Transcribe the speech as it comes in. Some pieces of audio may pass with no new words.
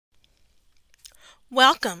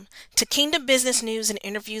Welcome to Kingdom Business News and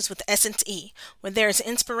Interviews with Essence E, where there is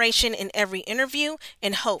inspiration in every interview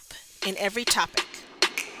and hope in every topic.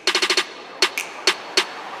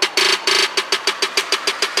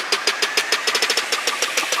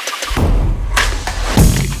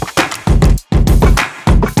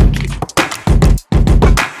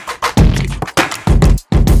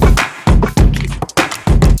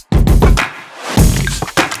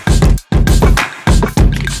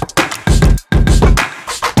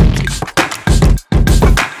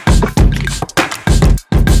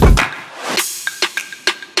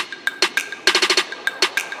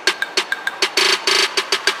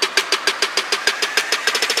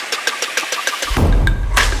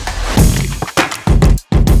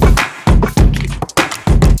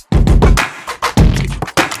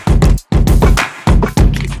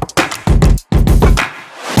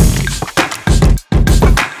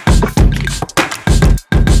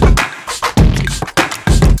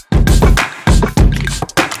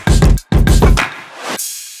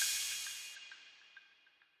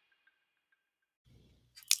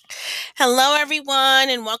 Hello,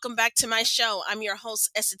 everyone, and welcome back to my show. I'm your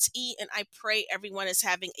host, Essence E, and I pray everyone is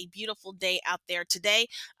having a beautiful day out there today.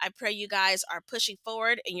 I pray you guys are pushing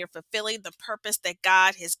forward and you're fulfilling the purpose that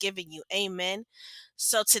God has given you. Amen.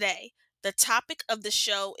 So, today, the topic of the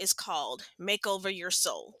show is called Makeover Your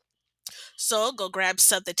Soul. So, go grab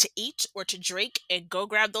something to eat or to drink and go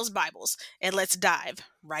grab those Bibles, and let's dive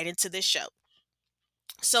right into this show.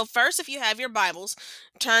 So, first, if you have your Bibles,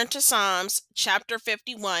 turn to Psalms chapter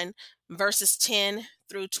 51, verses 10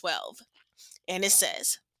 through 12. And it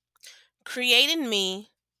says, "Create in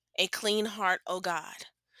me a clean heart, O God.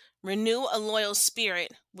 Renew a loyal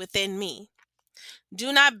spirit within me.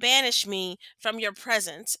 Do not banish me from your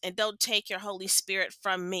presence, and don't take your Holy Spirit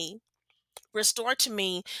from me. Restore to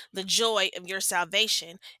me the joy of your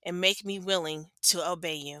salvation, and make me willing to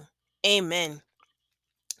obey you." Amen.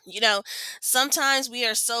 You know, sometimes we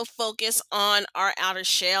are so focused on our outer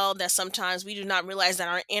shell that sometimes we do not realize that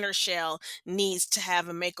our inner shell needs to have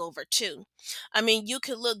a makeover too. I mean, you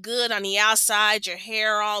could look good on the outside, your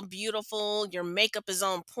hair all beautiful, your makeup is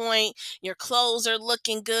on point, your clothes are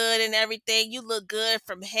looking good and everything. You look good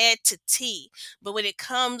from head to toe. But when it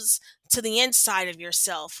comes to the inside of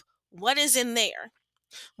yourself, what is in there?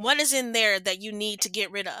 What is in there that you need to get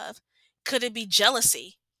rid of? Could it be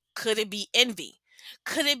jealousy? Could it be envy?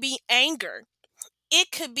 Could it be anger?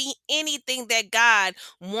 It could be anything that God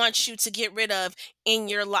wants you to get rid of in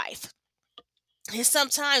your life. And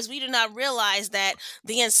sometimes we do not realize that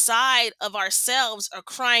the inside of ourselves are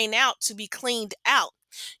crying out to be cleaned out.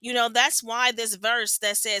 That's why this verse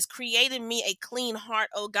that says, "Create in me a clean heart,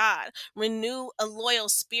 O God, renew a loyal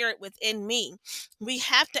spirit within me." We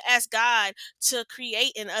have to ask God to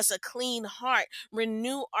create in us a clean heart,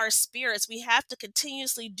 renew our spirits. We have to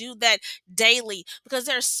continuously do that daily because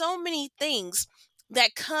there are so many things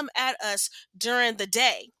that come at us during the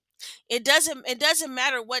day. It doesn't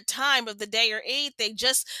matter what time of the day or anything,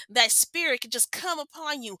 just that spirit can just come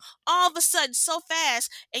upon you all of a sudden so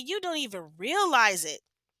fast and you don't even realize it.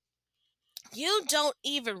 You don't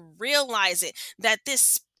even realize it that this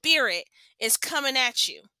spirit is coming at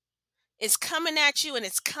you. It's coming at you and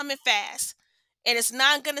it's coming fast. And it's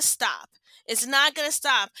not gonna stop. It's not gonna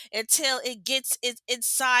stop until it gets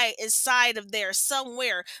inside of there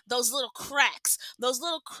somewhere. Those little cracks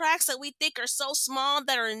that we think are so small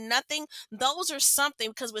that are nothing. Those are something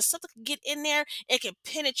because when something can get in there, it can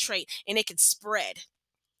penetrate and it can spread.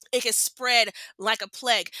 It can spread like a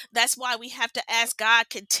plague. That's why we have to ask God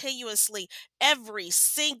continuously every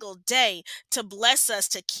single day to bless us,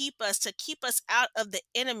 to keep us out of the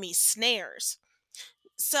enemy's snares.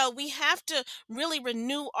 So we have to really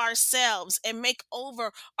renew ourselves and make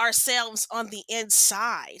over ourselves on the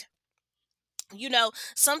inside.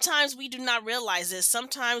 Sometimes we do not realize this.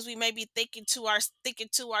 Sometimes we may be thinking to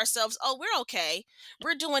ourselves, "Oh, we're okay.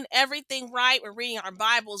 We're doing everything right. We're reading our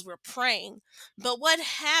Bibles, we're praying." But what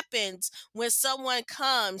happens when someone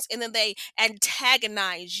comes and then they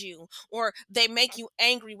antagonize you or they make you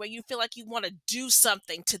angry where you feel like you want to do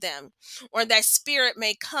something to them? Or that spirit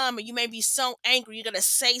may come and you may be so angry you're going to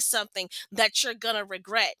say something that you're going to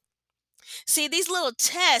regret. See, these little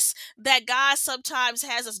tests that God sometimes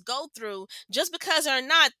has us go through, just because they're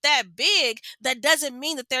not that big, that doesn't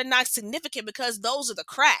mean that they're not significant because those are the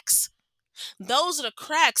cracks. Those are the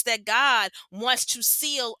cracks that God wants to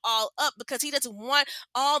seal all up because He doesn't want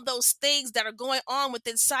all those things that are going on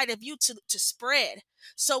within inside of you to spread.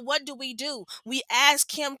 So, what do? We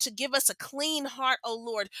ask Him to give us a clean heart, O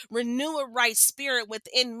Lord. Renew a right spirit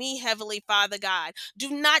within me, Heavenly Father God. Do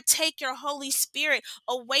not take your Holy Spirit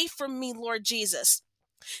away from me, Lord Jesus.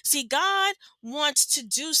 See, God wants to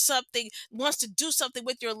do something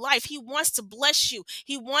with your life. He wants to bless you.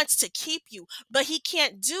 He wants to keep you. But he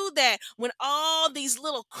can't do that when all these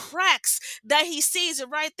little cracks that he sees are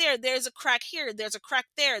right there. There's a crack here, there's a crack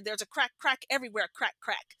there, there's a crack everywhere, crack.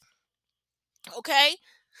 Okay?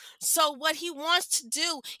 So, what he wants to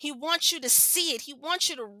do, he wants you to see it. He wants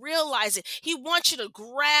you to realize it. He wants you to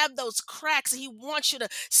grab those cracks. He wants you to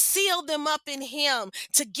seal them up in him,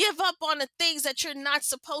 to give up on the things that you're not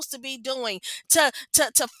supposed to be doing, to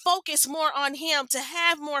focus more on him, to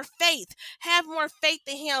have more faith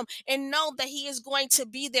in him, and know that he is going to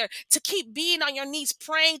be there, to keep being on your knees,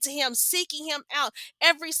 praying to him, seeking him out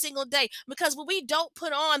every single day. Because when we don't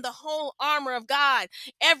put on the whole armor of God,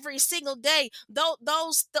 every single day,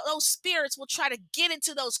 those spirits will try to get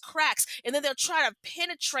into those cracks, and then they'll try to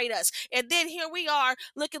penetrate us, and then here we are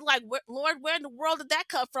looking like, Lord, where in the world did that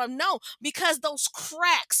come from? No, because those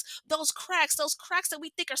cracks that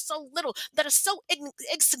we think are so little, that are so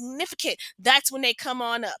insignificant, that's when they come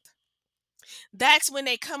on up. That's when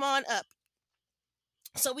they come on up.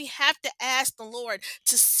 So we have to ask the Lord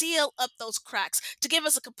to seal up those cracks, to give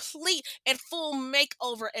us a complete and full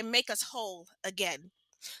makeover and make us whole again.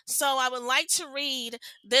 So I would like to read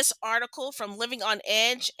this article from Living on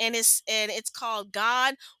Edge, and it's called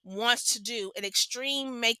 "God Wants to Do an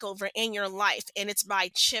Extreme Makeover in Your Life," and it's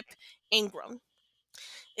by Chip Ingram.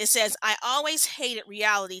 It says, "I always hated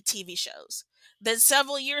reality TV shows. Then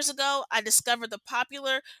several years ago, I discovered the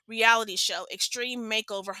popular reality show Extreme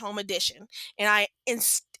Makeover Home Edition, and I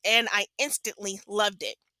instantly loved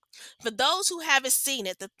it. For those who haven't seen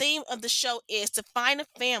it, the theme of the show is to find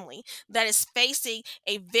a family that is facing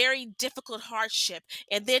a very difficult hardship,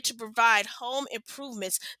 and then to provide home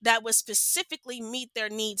improvements that would specifically meet their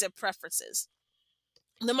needs and preferences.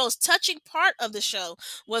 The most touching part of the show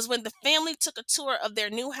was when the family took a tour of their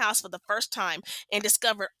new house for the first time and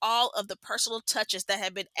discovered all of the personal touches that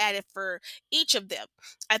had been added for each of them.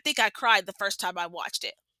 I think I cried the first time I watched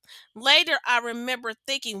it. Later, I remember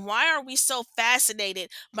thinking, why are we so fascinated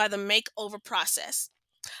by the makeover process?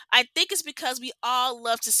 I think it's because we all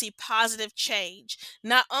love to see positive change.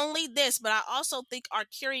 Not only this, but I also think our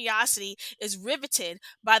curiosity is riveted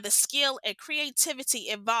by the skill and creativity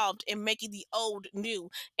involved in making the old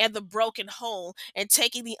new and the broken whole, and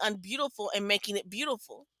taking the unbeautiful and making it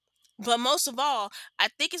beautiful. But most of all, I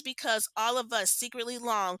think it's because all of us secretly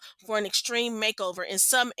long for an extreme makeover in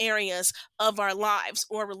some areas of our lives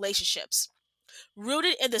or relationships.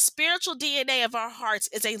 Rooted in the spiritual DNA of our hearts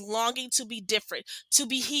is a longing to be different, to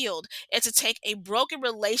be healed, and to take a broken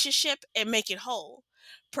relationship and make it whole.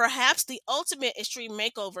 Perhaps the ultimate extreme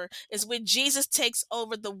makeover is when Jesus takes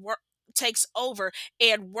over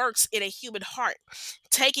and works in a human heart,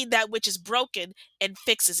 taking that which is broken and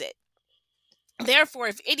fixes it. Therefore,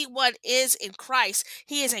 if anyone is in Christ,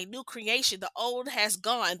 he is a new creation. The old has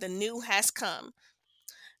gone, the new has come.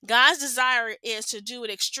 God's desire is to do an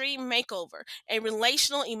extreme makeover, a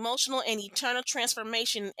relational, emotional, and eternal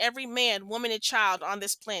transformation in every man, woman, and child on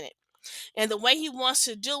this planet. And the way he wants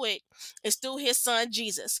to do it is through his son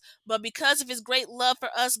Jesus. But because of his great love for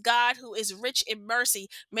us, God, who is rich in mercy,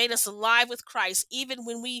 made us alive with Christ, even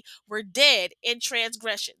when we were dead in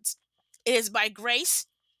transgressions. It is by grace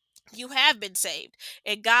you have been saved,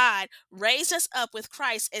 and God raised us up with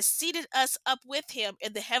Christ and seated us up with him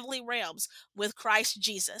in the heavenly realms with Christ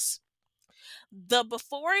Jesus. The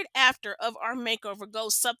before and after of our makeover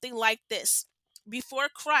goes something like this. Before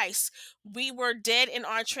Christ, we were dead in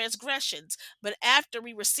our transgressions, but after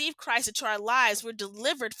we receive Christ into our lives, we're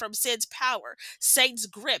delivered from sin's power, Satan's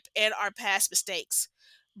grip, and our past mistakes.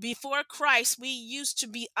 Before Christ, we used to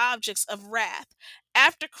be objects of wrath.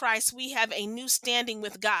 After Christ, we have a new standing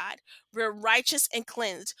with God. We're righteous and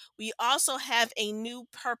cleansed. We also have a new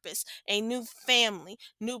purpose, a new family,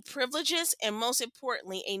 new privileges, and most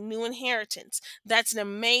importantly, a new inheritance. That's an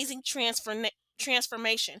amazing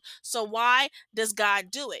transformation. So, why does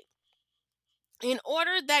God do it? In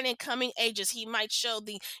order that in coming ages he might show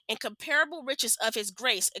the incomparable riches of his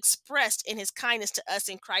grace expressed in his kindness to us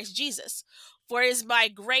in Christ Jesus. For it is by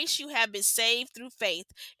grace you have been saved through faith,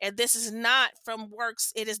 and this is not from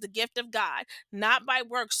works, it is the gift of God, not by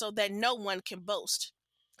works, so that no one can boast.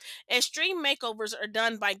 Extreme makeovers are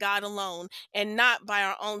done by God alone and not by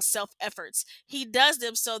our own self efforts. He does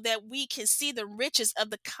them so that we can see the riches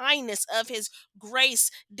of the kindness of His grace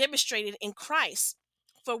demonstrated in Christ.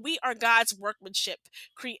 For we are God's workmanship,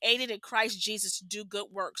 created in Christ Jesus to do good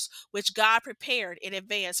works, which God prepared in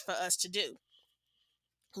advance for us to do.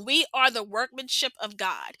 We are the workmanship of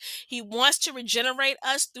God. He wants to regenerate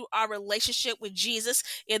us through our relationship with Jesus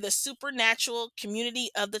in the supernatural community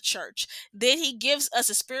of the church. Then He gives us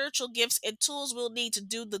the spiritual gifts and tools we'll need to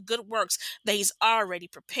do the good works that He's already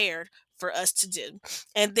prepared for us to do.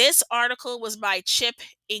 And this article was by Chip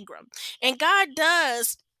Ingram. And God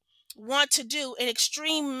does want to do an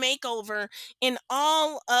extreme makeover in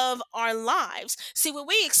all of our lives. See, when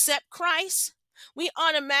we accept Christ, we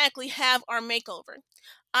automatically have our makeover.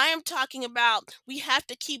 I am talking about we have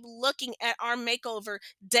to keep looking at our makeover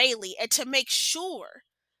daily and to make sure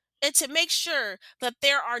that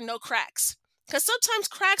there are no cracks, because sometimes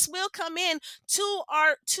cracks will come in to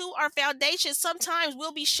our foundation. Sometimes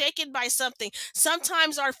we'll be shaken by something.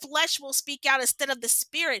 Sometimes our flesh will speak out instead of the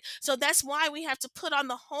spirit. So that's why we have to put on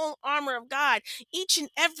the whole armor of God each and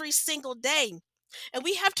every single day. And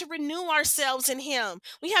we have to renew ourselves in Him.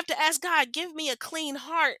 We have to ask God, give me a clean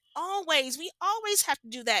heart. Always. We always have to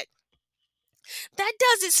do that. That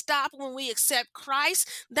doesn't stop when we accept Christ.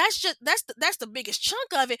 That's the biggest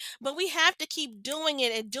chunk of it, but we have to keep doing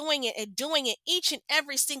it and doing it and doing it each and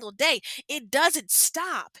every single day. It doesn't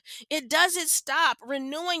stop. It doesn't stop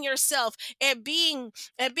renewing yourself and being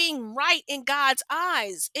right in God's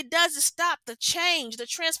eyes. It doesn't stop the change, the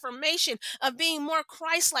transformation of being more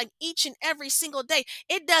Christ-like each and every single day.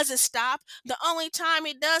 It doesn't stop. The only time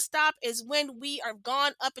it does stop is when we are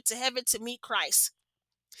gone up into heaven to meet Christ.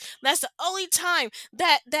 That's the only time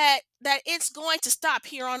that it's going to stop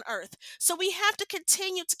here on earth. So we have to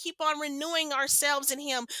continue to keep on renewing ourselves in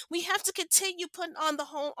Him. We have to continue putting on the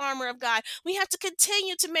whole armor of God. We have to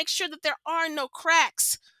continue to make sure that there are no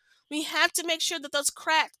cracks. We have to make sure that those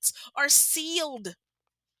cracks are sealed.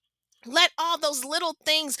 Let all those little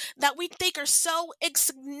things that we think are so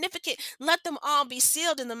insignificant, let them all be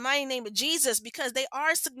sealed in the mighty name of Jesus, because they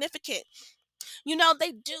are significant. You know,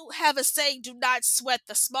 they do have a saying, do not sweat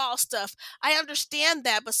the small stuff. I understand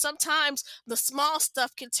that, but sometimes the small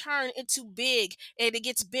stuff can turn into big, and it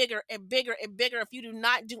gets bigger and bigger and bigger if you do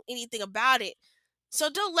not do anything about it. So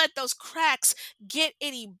don't let those cracks get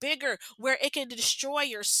any bigger where it can destroy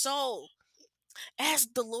your soul.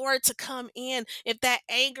 Ask the Lord to come in. If that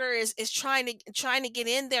anger is trying to get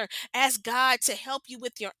in there, ask God to help you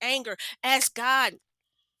with your anger. Ask God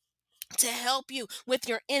to help you with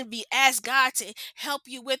your envy. Ask God to help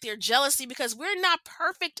you with your jealousy, because we're not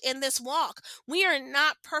perfect in this walk. We are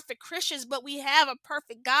not perfect Christians, but we have a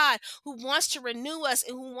perfect God who wants to renew us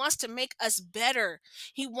and who wants to make us better.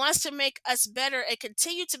 He wants to make us better and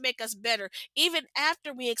continue to make us better even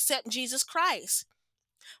after we accept Jesus Christ.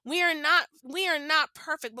 We are not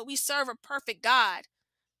perfect, but we serve a perfect God.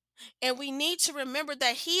 And we need to remember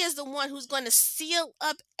that He is the one who's going to seal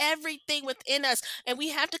up everything within us. And we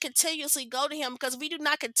have to continuously go to Him, because we do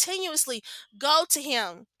not continuously go to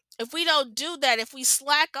Him. If we don't do that, if we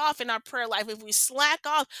slack off in our prayer life, if we slack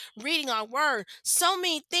off reading our word, so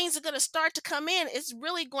many things are going to start to come in. It's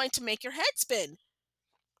really going to make your head spin.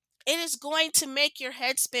 It is going to make your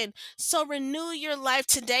head spin. So renew your life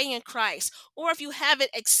today in Christ. Or if you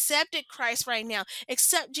haven't accepted Christ right now,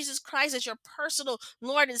 accept Jesus Christ as your personal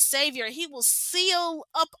Lord and Savior. He will seal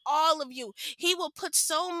up all of you. He will put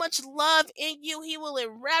so much love in you. He will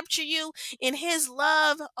enrapture you in His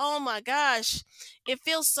love. Oh my gosh. It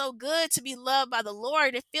feels so good to be loved by the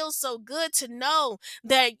Lord. It feels so good to know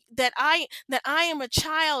that I am a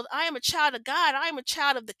child. I am a child of God. I am a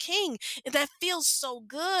child of the King. And that feels so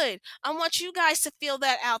good. I want you guys to feel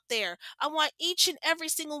that out there. I want each and every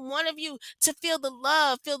single one of you to feel the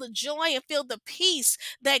love, feel the joy, and feel the peace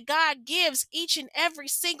that God gives each and every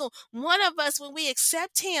single one of us when we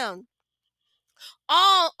accept Him.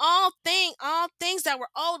 All things that were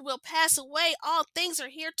old will pass away. All things are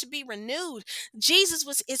here to be renewed. Jesus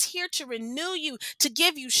was is here to renew you, to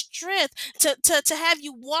give you strength, to have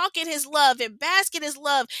you walk in His love and bask in His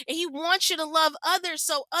love. And He wants you to love others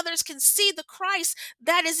so others can see the Christ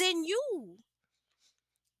that is in you.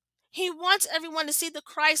 He wants everyone to see the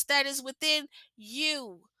Christ that is within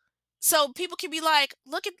you. So people can be like,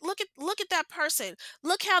 look at that person.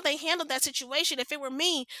 Look how they handled that situation. If it were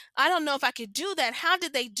me, I don't know if I could do that. How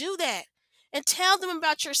did they do that? And tell them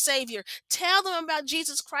about your Savior. Tell them about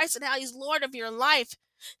Jesus Christ and how He's Lord of your life.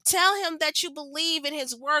 Tell Him that you believe in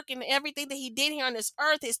His work and everything that He did here on this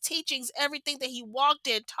earth, His teachings, everything that He walked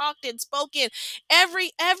in, talked in, spoke in,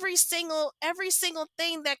 every single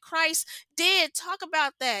thing that Christ did. Talk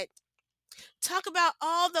about that. Talk about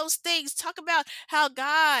all those things. Talk about how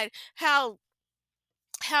God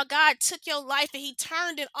took your life and He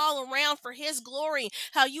turned it all around for His glory.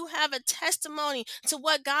 How you have a testimony to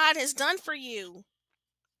what God has done for you.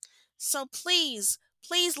 So please,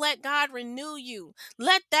 Please let God renew you.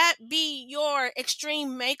 Let that be your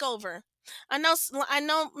extreme makeover. I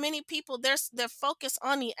know many people they're focused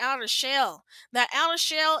on the outer shell. That outer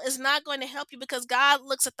shell is not going to help you because God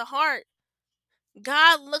looks at the heart.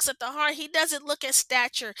 God looks at the heart. He doesn't look at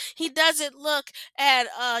stature. He doesn't look at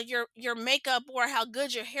your makeup or how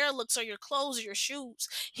good your hair looks or your clothes or your shoes.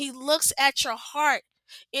 He looks at your heart.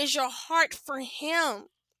 Is your heart for him?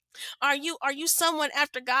 Are you someone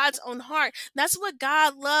after God's own heart? That's what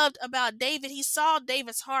God loved about David. He saw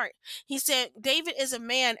David's heart. He said, David is a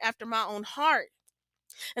man after my own heart.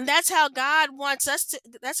 And that's how God wants us to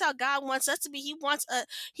be. He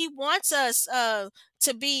wants us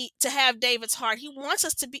to have David's heart. He wants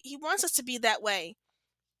us to be that way.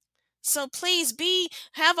 So please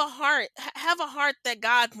have a heart that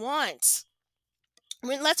God wants.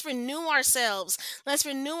 Let's renew ourselves. Let's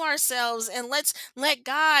renew ourselves, and let's let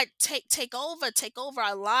God take over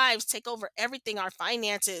our lives, take over everything, our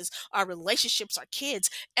finances, our relationships, our kids,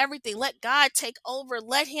 everything. Let God take over.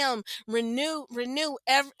 Let him renew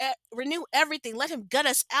everything. Let him gut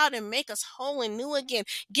us out and make us whole and new again,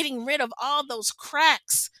 getting rid of all of those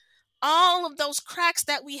cracks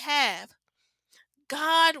that we have.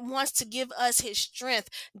 God wants to give us his strength.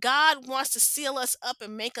 God wants to seal us up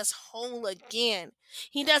and make us whole again.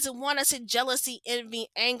 He doesn't want us in jealousy, envy,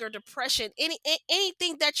 anger, depression,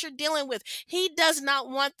 anything that you're dealing with. He does not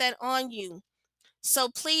want that on you. So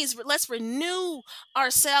please, let's renew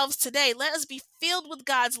ourselves today. Let us be filled with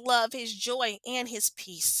God's love, his joy, and his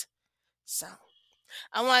peace. So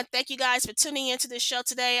I want to thank you guys for tuning into this show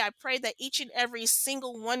today. I pray that each and every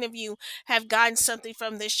single one of you have gotten something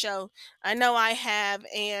from this show. I know I have,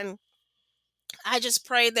 and I just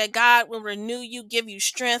pray that God will renew you, give you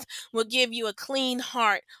strength, will give you a clean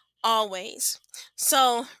heart always.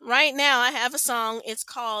 So, right now I have a song. It's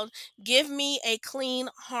called Give Me a Clean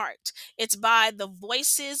Heart. It's by the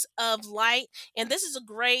Voices of Light, and this is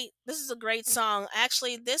a great song.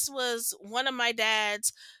 Actually, this was one of my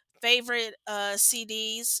dad's favorite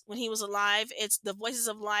CDs when he was alive. It's the Voices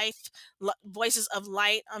of Light.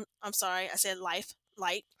 I'm sorry, I said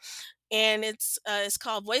light, and it's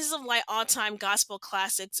called Voices of Light All Time Gospel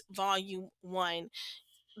Classics Volume 1.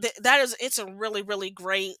 It's a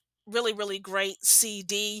really great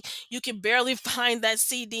CD. You can barely find that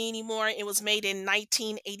CD anymore. It was made in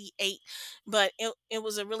 1988, but it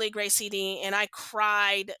was a really great CD, and I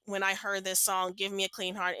cried when I heard this song, Give Me a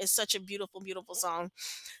Clean Heart. It's such a beautiful song.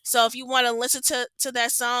 So if you want to listen to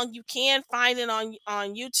that song, you can find it on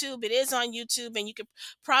YouTube. It is on YouTube, and you could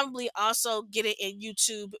probably also get it in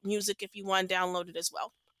YouTube Music if you want to download it as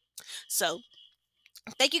well. So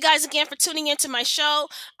thank you guys again for tuning into my show.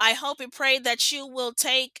 I hope and pray that you will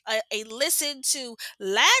take a listen to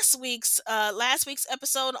last week's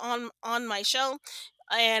episode on my show.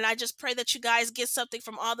 And I just pray that you guys get something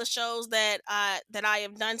from all the shows that I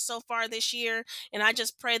have done so far this year. And I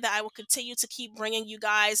just pray that I will continue to keep bringing you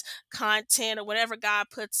guys content or whatever God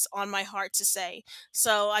puts on my heart to say.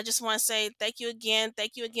 So I just want to say thank you again.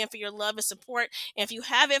 Thank you again for your love and support. And if you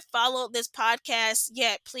haven't followed this podcast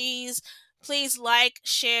yet, please like,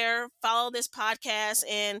 share, follow this podcast,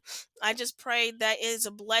 and I just pray that it is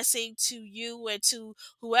a blessing to you and to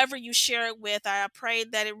whoever you share it with. I pray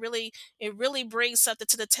that it really brings something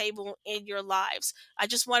to the table in your lives. I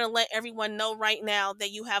just want to let everyone know right now that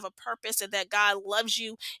you have a purpose and that God loves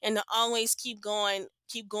you, and to always keep going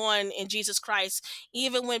in Jesus Christ.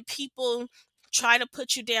 Even when people try to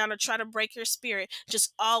put you down or try to break your spirit,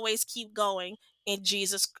 just always keep going in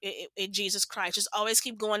Jesus Christ. Just always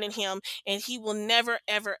keep going in him, and he will never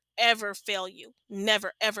ever fail you.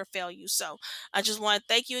 Never ever fail you. So I just want to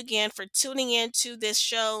thank you again for tuning in to this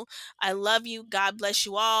show. I love you. God bless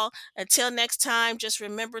you all. Until next time, just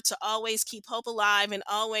remember to always keep hope alive and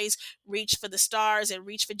always reach for the stars and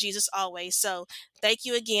reach for Jesus always. So thank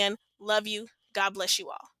you again. Love you. God bless you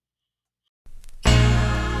all.